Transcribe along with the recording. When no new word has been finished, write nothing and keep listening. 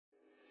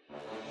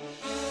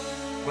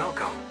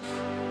Welcome.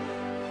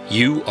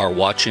 You are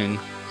watching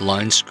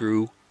Line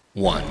Screw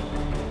 1.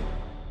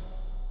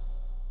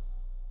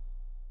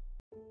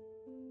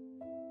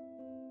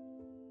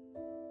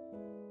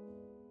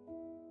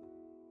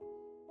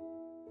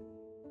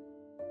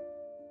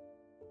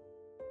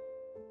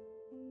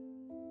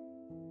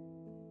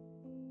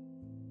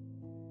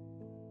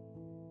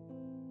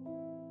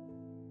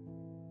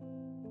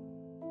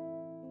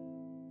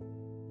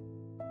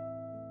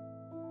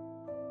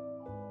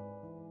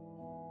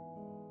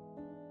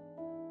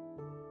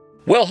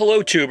 Well,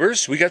 hello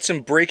tubers. We got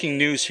some breaking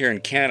news here in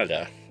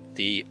Canada.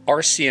 The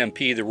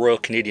RCMP, the Royal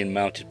Canadian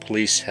Mounted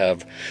Police,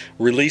 have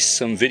released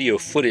some video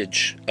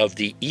footage of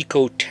the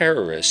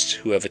eco-terrorists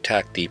who have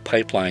attacked the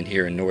pipeline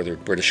here in northern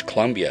British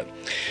Columbia.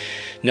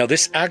 Now,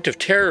 this act of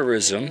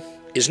terrorism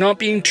is not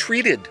being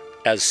treated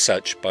as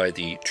such by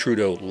the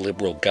Trudeau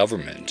Liberal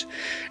government,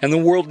 and the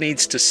world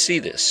needs to see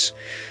this.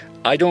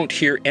 I don't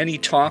hear any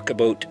talk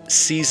about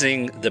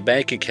seizing the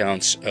bank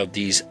accounts of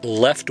these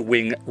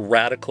left-wing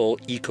radical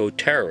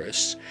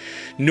eco-terrorists,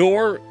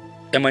 nor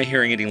am I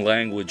hearing any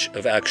language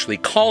of actually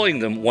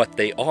calling them what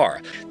they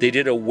are. They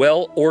did a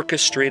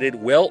well-orchestrated,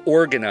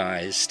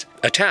 well-organized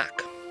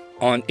attack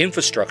on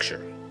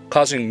infrastructure,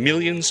 causing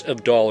millions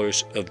of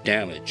dollars of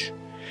damage.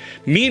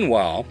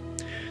 Meanwhile,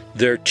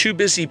 they're too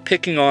busy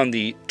picking on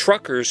the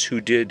truckers who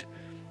did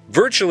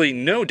virtually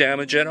no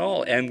damage at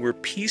all and were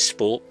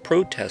peaceful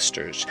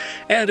protesters.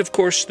 And of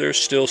course, they're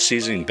still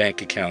seizing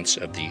bank accounts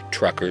of the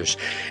truckers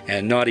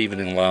and not even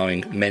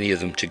allowing many of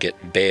them to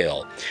get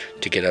bail,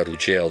 to get out of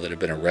jail that have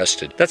been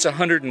arrested. That's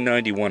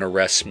 191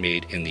 arrests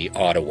made in the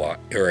Ottawa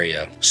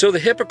area. So the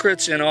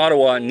hypocrites in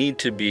Ottawa need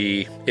to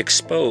be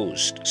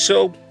exposed.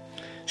 So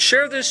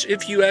share this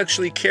if you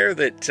actually care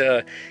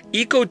that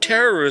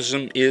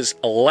eco-terrorism is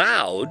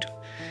allowed.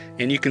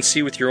 And you can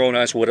see with your own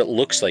eyes what it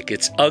looks like.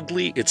 It's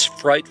ugly, it's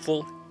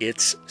frightful,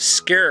 it's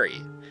scary.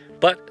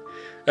 But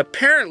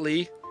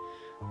apparently,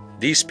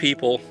 these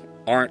people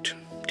aren't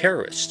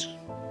terrorists.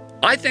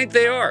 I think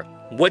they are.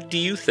 What do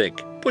you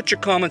think? Put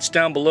your comments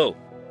down below.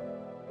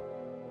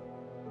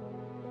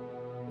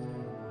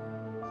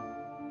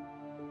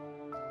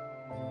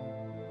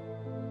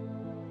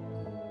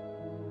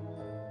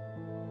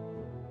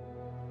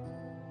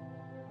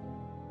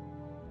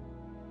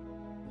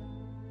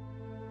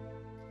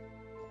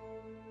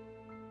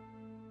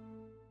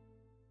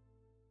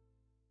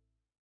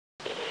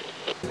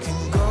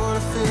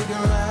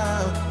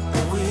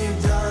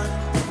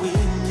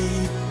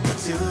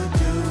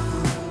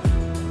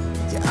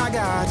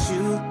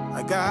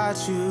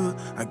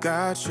 I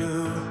got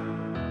you.